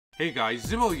Hey guys,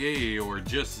 Zibboyeye or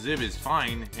just Zib is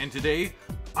fine, and today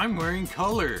I'm wearing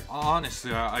color.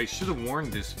 Honestly, I should have worn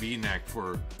this V-neck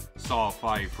for Saw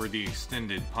 5 for the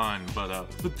extended pun, but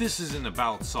this isn't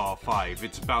about Saw 5,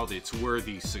 it's about its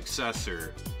worthy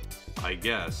successor. I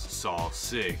guess, Saw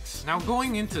 6. Now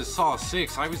going into Saw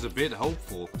 6, I was a bit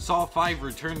hopeful. Saw 5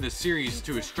 returned the series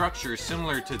to a structure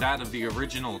similar to that of the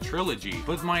original trilogy,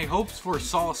 but my hopes for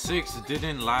Saw 6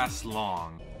 didn't last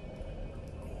long.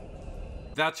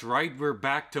 That's right, we're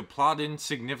back to plot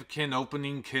insignificant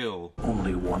opening kill.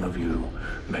 Only one of you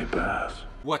may pass.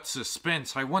 What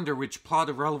suspense, I wonder which plot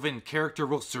irrelevant character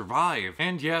will survive.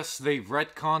 And yes, they've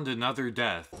retconned another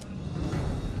death.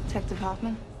 Detective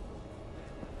Hoffman?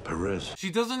 Perez.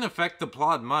 She doesn't affect the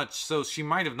plot much, so she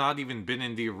might have not even been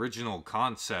in the original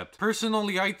concept.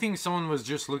 Personally, I think someone was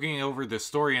just looking over the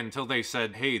story until they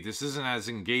said, hey, this isn't as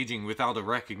engaging without a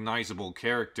recognizable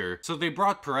character, so they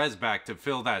brought Perez back to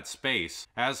fill that space.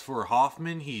 As for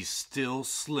Hoffman, he's still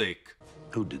slick.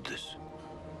 Who did this?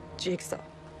 Jigsaw.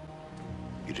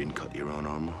 You didn't cut your own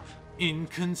arm off?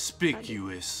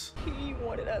 Inconspicuous. He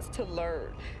wanted us to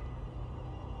learn.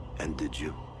 And did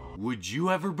you? Would you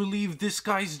ever believe this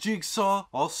guy's Jigsaw?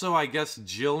 Also, I guess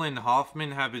Jill and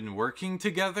Hoffman have been working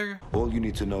together? All you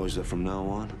need to know is that from now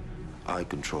on, I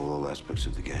control all aspects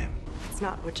of the game. It's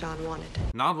not what John wanted.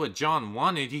 Not what John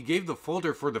wanted. He gave the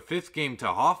folder for the 5th game to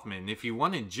Hoffman. If he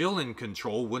wanted Jill in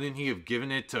control, wouldn't he have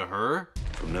given it to her?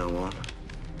 From now on,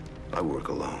 I work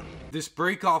alone. This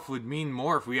breakoff would mean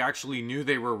more if we actually knew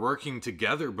they were working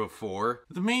together before.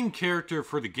 The main character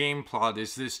for the game plot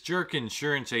is this jerk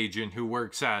insurance agent who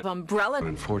works at Umbrella.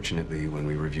 Unfortunately, when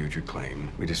we reviewed your claim,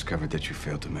 we discovered that you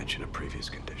failed to mention a previous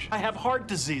condition. I have heart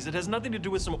disease. It has nothing to do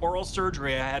with some oral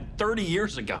surgery I had 30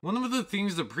 years ago. One of the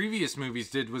things the previous movies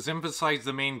did was emphasize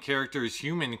the main character's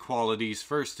human qualities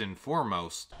first and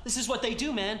foremost. This is what they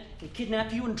do, man. They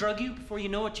kidnap you and drug you. Before you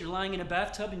know it, you're lying in a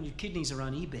bathtub and your kidneys are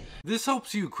on eBay. This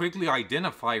helps you quickly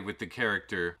identify with the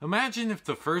character. Imagine if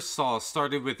the first Saw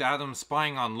started with Adam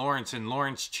spying on Lawrence and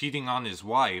Lawrence cheating on his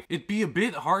wife. It'd be a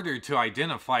bit harder to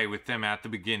identify with them at the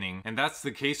beginning, and that's the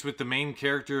case with the main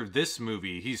character of this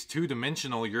movie. He's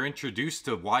two-dimensional, you're introduced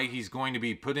to why he's going to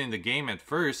be put in the game at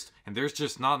first, and there's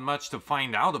just not much to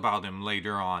find out about him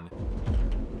later on.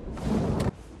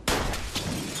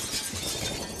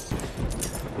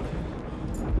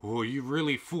 Oh, you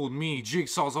really fooled me.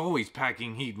 Jigsaw's always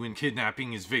packing heat when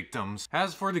kidnapping his victims.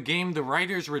 As for the game, the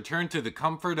writers return to the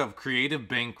comfort of creative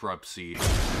bankruptcy.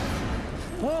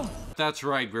 Whoa. That's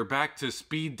right, we're back to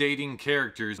speed dating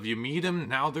characters. If you meet them,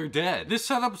 now they're dead. This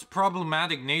setup's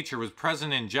problematic nature was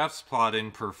present in Jeff's plot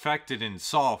and perfected in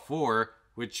Saw 4,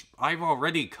 which I've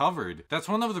already covered. That's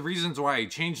one of the reasons why I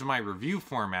changed my review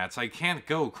formats. I can't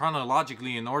go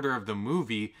chronologically in order of the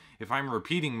movie if I'm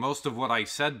repeating most of what I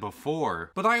said before.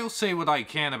 But I'll say what I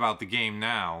can about the game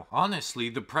now. Honestly,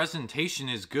 the presentation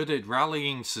is good at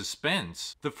rallying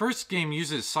suspense. The first game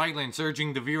uses silence,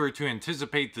 urging the viewer to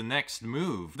anticipate the next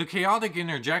move. The chaotic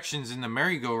interjections in the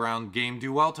merry-go-round game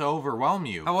do well to overwhelm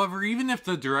you. However, even if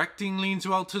the directing leans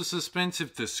well to suspense,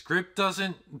 if the script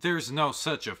doesn't, there's no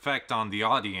such effect on the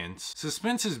audience.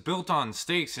 Suspense is built on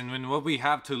stakes, and when what we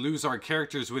have to lose are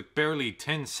characters with barely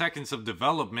 10 seconds of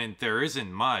development, there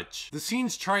isn't much. The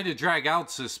scenes try to drag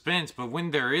out suspense, but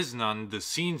when there is none, the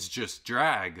scenes just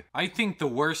drag. I think the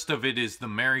worst of it is the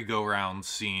merry-go-round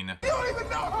scene. You don't even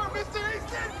know her, Mr.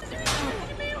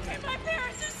 Easton! Okay, my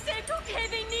parents are sick, okay?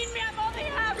 They need me, I'm all they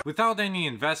have. Without any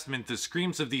investment, the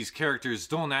screams of these characters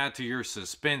don't add to your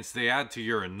suspense, they add to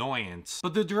your annoyance.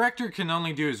 But the director can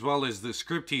only do as well as the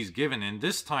script he's given, and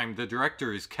this time the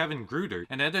director is Kevin Gruder,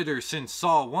 an editor since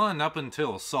Saw 1 up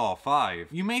until Saw 5.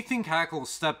 You may think Hackle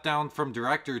stepped down from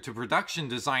director to production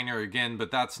designer again, but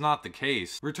that's not the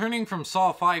case. Returning from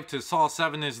Saw 5 to Saw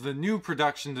 7 is the new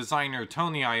production designer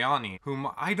Tony Ianni, whom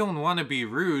I don't want to be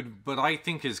rude, but I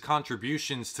think his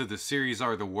contributions to the series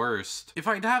are the worst. If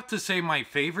I'd have to say my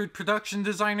favorite production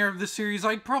designer of the series,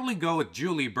 I'd probably go with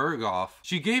Julie Berghoff.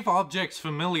 She gave objects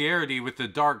familiarity with the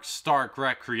dark, stark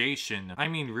recreation. I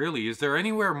mean, really, is there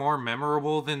anywhere more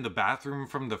memorable than the bathroom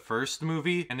from the first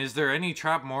movie? And is there any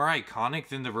trap more iconic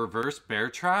than the reverse bear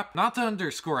trap? Not to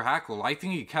underscore Hackle, I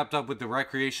think he kept up with the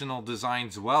recreational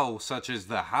designs well, such as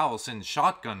the house and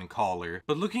shotgun collar.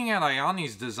 But looking at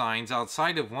Ianni's designs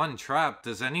outside of one trap,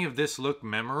 does any of this look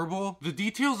memorable? The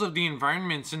details of the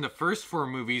environments in the first 4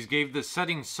 movies gave the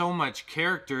setting adding so much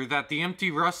character that the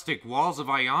empty rustic walls of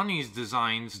Ayani's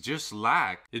designs just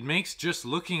lack. It makes just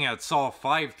looking at Saw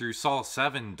 5 through Saw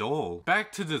 7 dull.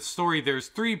 Back to the story, there's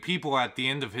 3 people at the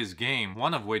end of his game,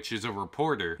 one of which is a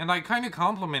reporter, and I kinda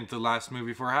compliment the last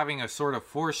movie for having a sort of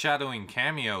foreshadowing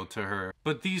cameo to her.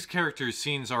 But these characters'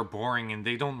 scenes are boring and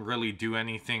they don't really do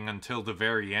anything until the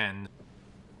very end.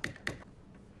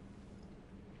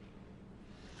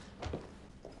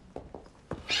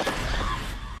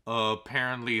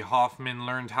 Apparently Hoffman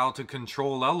learned how to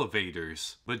control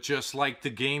elevators. But just like the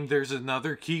game, there's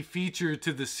another key feature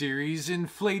to the series,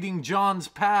 inflating John's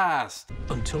past.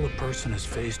 Until a person is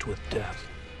faced with death,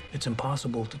 it's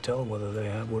impossible to tell whether they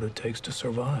have what it takes to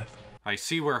survive. I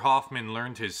see where Hoffman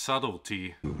learned his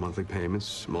subtlety. Monthly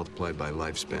payments multiplied by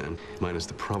lifespan minus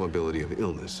the probability of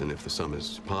illness, and if the sum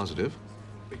is positive,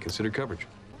 they consider coverage.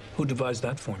 Who devised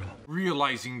that formula?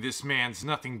 Realizing this man's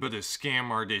nothing but a scam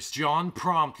artist, John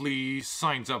promptly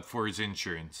signs up for his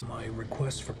insurance. My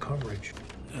requests for coverage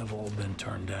have all been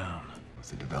turned down. With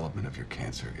the development of your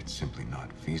cancer, it's simply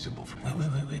not feasible for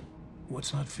Wait.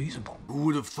 What's not feasible? Who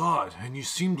would have thought? And you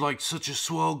seemed like such a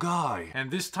swell guy. And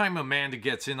this time Amanda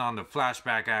gets in on the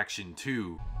flashback action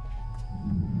too.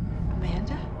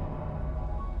 Amanda?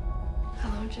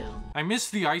 Hello, Jill. I miss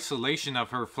the isolation of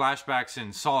her flashbacks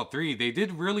in Saw 3. They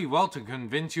did really well to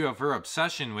convince you of her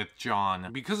obsession with John.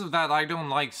 Because of that, I don't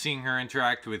like seeing her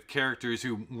interact with characters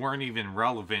who weren't even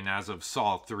relevant as of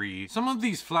Saw 3. Some of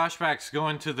these flashbacks go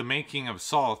into the making of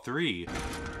Saw 3.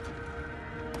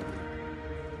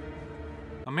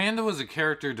 Amanda was a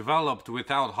character developed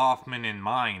without Hoffman in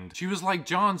mind. She was like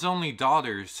John's only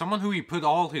daughter, someone who he put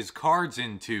all his cards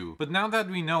into. But now that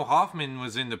we know Hoffman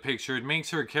was in the picture, it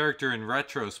makes her character in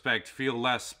retrospect feel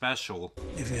less special.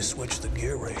 If you switch the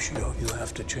gear ratio, you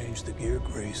have to change the gear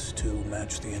grease to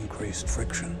match the increased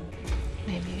friction.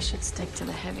 Maybe you should stick to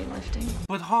the heavy lifting.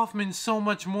 But Hoffman's so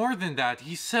much more than that.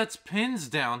 He sets pins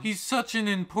down. He's such an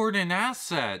important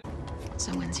asset.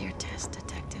 So when's your test,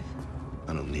 detective?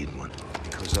 I don't need one.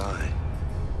 Because I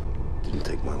didn't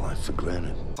take my life for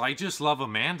granted. I just love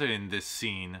Amanda in this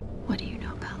scene. What do you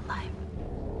know about life?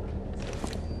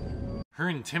 Her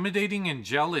intimidating and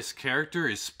jealous character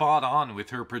is spot on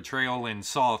with her portrayal in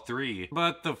Saw 3,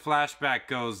 but the flashback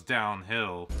goes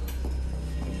downhill.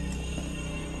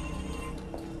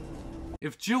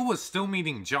 If Jill was still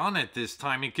meeting John at this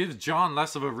time, it gives John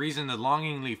less of a reason to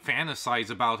longingly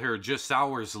fantasize about her just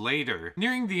hours later.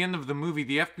 Nearing the end of the movie,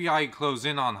 the FBI close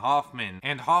in on Hoffman,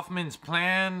 and Hoffman's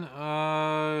plan,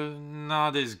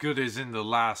 not as good as in the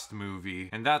last movie.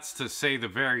 And that's to say the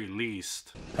very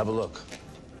least. Have a look.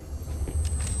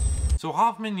 So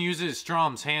Hoffman uses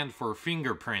Strom's hand for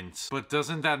fingerprints, but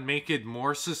doesn't that make it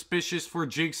more suspicious for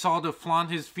Jigsaw to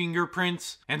flaunt his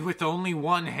fingerprints? And with only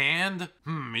one hand?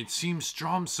 It seems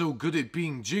Strom's so good at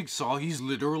being Jigsaw, he's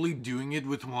literally doing it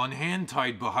with one hand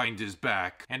tied behind his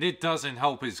back. And it doesn't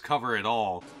help his cover at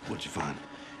all. What'd you find?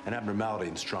 An abnormality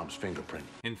in Strom's fingerprint.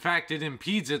 In fact, it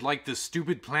impedes it like the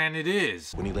stupid plan it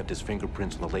is. When he left his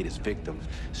fingerprints on the latest victims,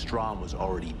 Strom was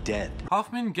already dead.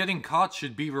 Hoffman getting caught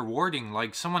should be rewarding,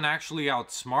 like someone actually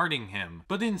outsmarting him.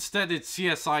 But instead it's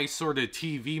CSI sort of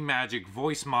TV magic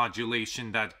voice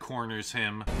modulation that corners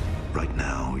him. Right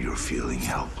now, you're feeling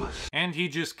helpless. And he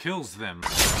just kills them.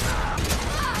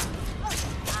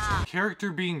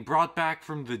 Character being brought back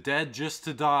from the dead just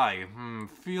to die.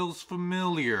 Feels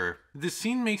familiar. This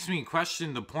scene makes me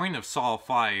question the point of Saw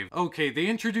 5. Okay, they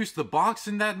introduced the box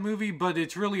in that movie, but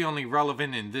it's really only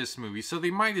relevant in this movie, so they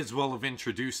might as well have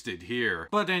introduced it here.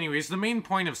 But anyways, the main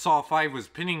point of Saw 5 was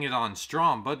pinning it on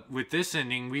Strom, but with this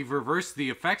ending, we've reversed the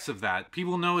effects of that.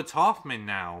 People know it's Hoffman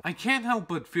now. I can't help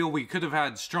but feel we could have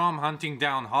had Strom hunting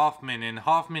down Hoffman and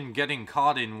Hoffman getting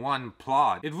caught in one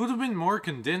plot. It would have been more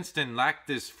condensed and lacked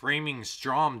this framing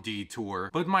Strom detour.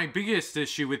 But my biggest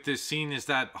issue with this scene is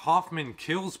that Hoffman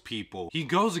kills people. He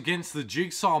goes against the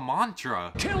Jigsaw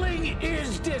mantra. Killing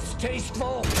is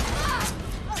distasteful!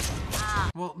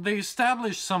 Well, they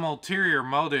established some ulterior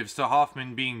motives to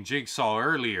Hoffman being Jigsaw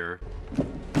earlier.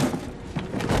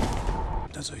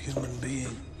 As a human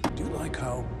being, do you like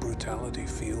how brutality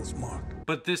feels, Mark?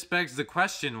 But this begs the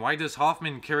question, why does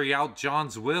Hoffman carry out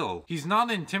John's will? He's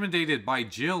not intimidated by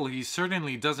Jill, he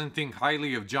certainly doesn't think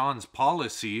highly of John's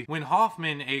policy. When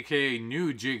Hoffman, aka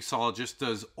New Jigsaw, just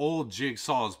does old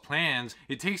Jigsaw's plans,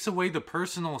 it takes away the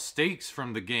personal stakes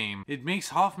from the game. It makes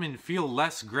Hoffman feel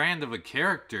less grand of a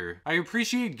character. I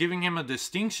appreciate giving him a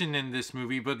distinction in this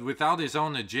movie, but without his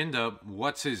own agenda,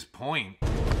 what's his point?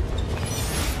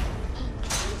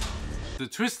 The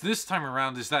twist this time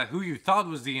around is that who you thought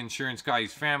was the insurance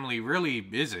guy's family really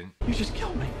isn't. You just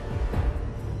killed me.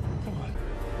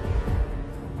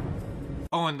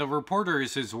 Oh, and the reporter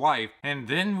is his wife. And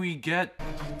then we get...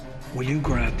 Will you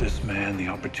grant this man the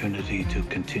opportunity to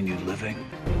continue living?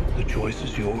 The choice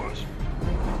is yours.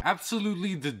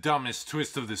 Absolutely the dumbest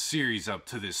twist of the series up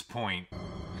to this point.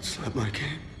 It's not my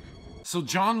game. So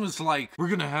John was like, we're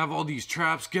gonna have all these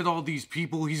traps, get all these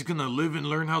people, he's gonna live and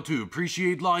learn how to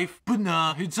appreciate life. But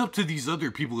nah, it's up to these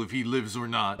other people if he lives or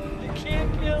not. I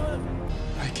can't kill him.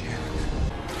 I can't.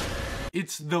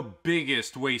 It's the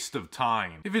biggest waste of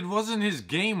time. If it wasn't his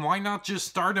game, why not just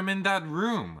start him in that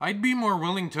room? I'd be more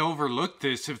willing to overlook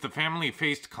this if the family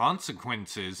faced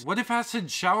consequences. What if Acid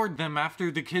showered them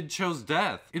after the kid chose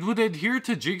death? It would adhere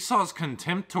to Jigsaw's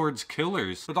contempt towards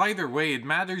killers. But either way, it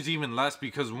matters even less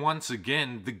because once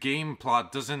again, the game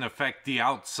plot doesn't affect the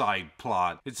outside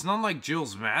plot. It's not like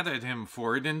Jill's mad at him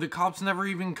for it, and the cops never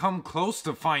even come close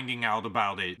to finding out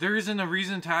about it. There isn't a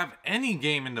reason to have any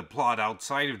game in the plot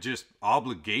outside of just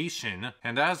obligation.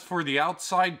 And as for the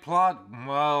outside plot,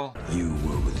 well... You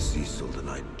were with Cecil the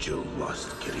night Jill lost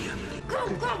Gideon.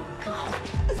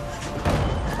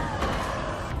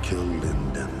 Kill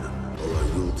Lynn Denman, or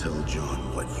I will tell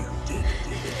John what you did.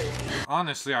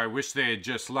 Honestly, I wish they had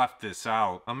just left this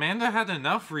out. Amanda had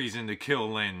enough reason to kill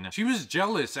Lynn. She was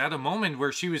jealous at a moment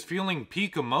where she was feeling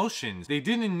peak emotions. They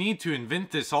didn't need to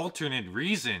invent this alternate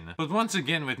reason. But once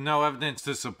again, with no evidence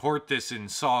to support this in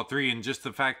Saw 3 and just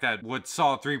the fact that what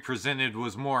Saw 3 presented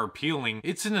was more appealing,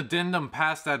 it's an addendum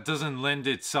past that doesn't lend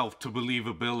itself to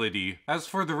believability. As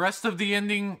for the rest of the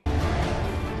ending...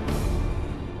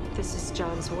 This is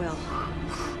John's will.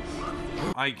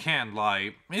 I can't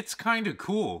lie, it's kinda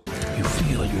cool. You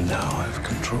feel you now have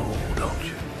control, don't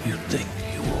you? You think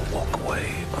you will walk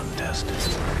away untested.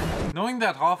 Knowing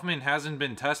that Hoffman hasn't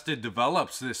been tested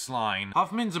develops this line.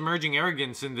 Hoffman's emerging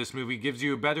arrogance in this movie gives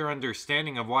you a better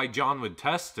understanding of why John would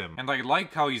test him, and I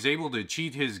like how he's able to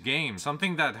cheat his game,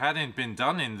 something that hadn't been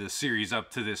done in the series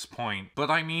up to this point. But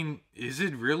I mean, is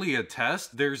it really a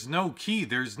test? There's no key,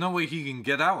 there's no way he can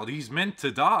get out, he's meant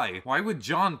to die. Why would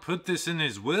John put this in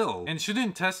his will? And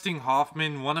shouldn't testing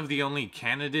Hoffman, one of the only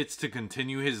candidates to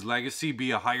continue his legacy,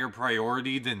 be a higher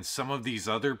priority than some of these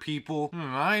other people?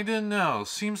 I don't know,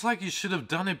 seems like you should have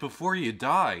done it before you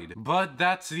died. But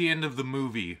that's the end of the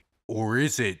movie. Or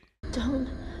is it? Don't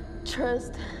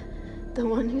trust the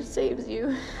one who saves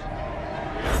you.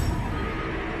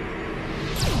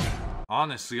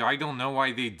 Honestly, I don't know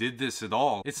why they did this at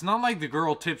all. It's not like the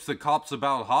girl tips the cops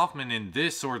about Hoffman in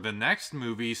this or the next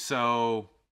movie, so...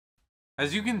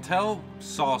 As you can tell,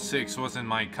 Saw 6 wasn't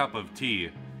my cup of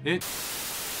tea.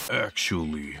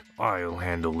 Actually, I'll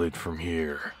handle it from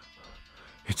here.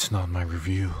 It's not my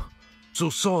review. So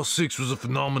Saw 6 was a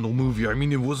phenomenal movie. I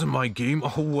mean, it wasn't my game.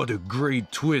 Oh, what a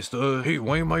great twist. Hey,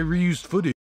 why am I reused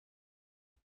footage?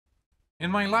 In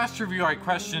my last review, I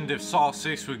questioned if Saw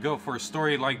 6 would go for a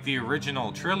story like the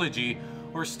original trilogy,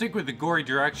 or stick with the gory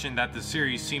direction that the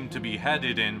series seemed to be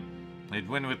headed in. It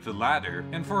went with the latter.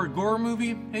 And for a gore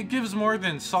movie, it gives more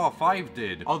than Saw 5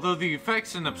 did, although the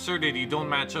effects and absurdity don't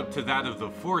match up to that of the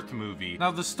fourth movie.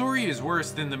 Now, the story is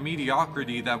worse than the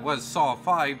mediocrity that was Saw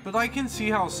 5, but I can see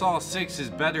how Saw 6 is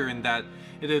better in that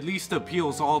it at least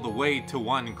appeals all the way to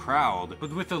one crowd.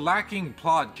 But with a lacking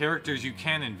plot, characters you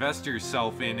can't invest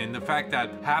yourself in, and the fact that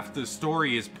half the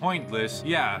story is pointless,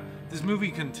 yeah, this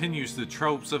movie continues the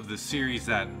tropes of the series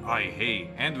that I hate.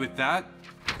 And with that,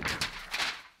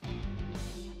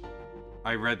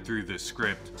 I read through the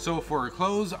script. So for a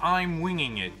close, I'm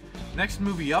winging it. Next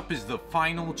movie up is the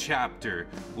final chapter.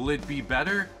 Will it be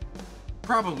better?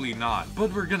 Probably not,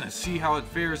 but we're gonna see how it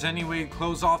fares anyway.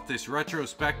 Close off this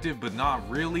retrospective, but not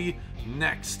really,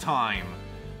 next time.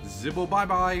 Zibbo, bye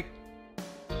bye.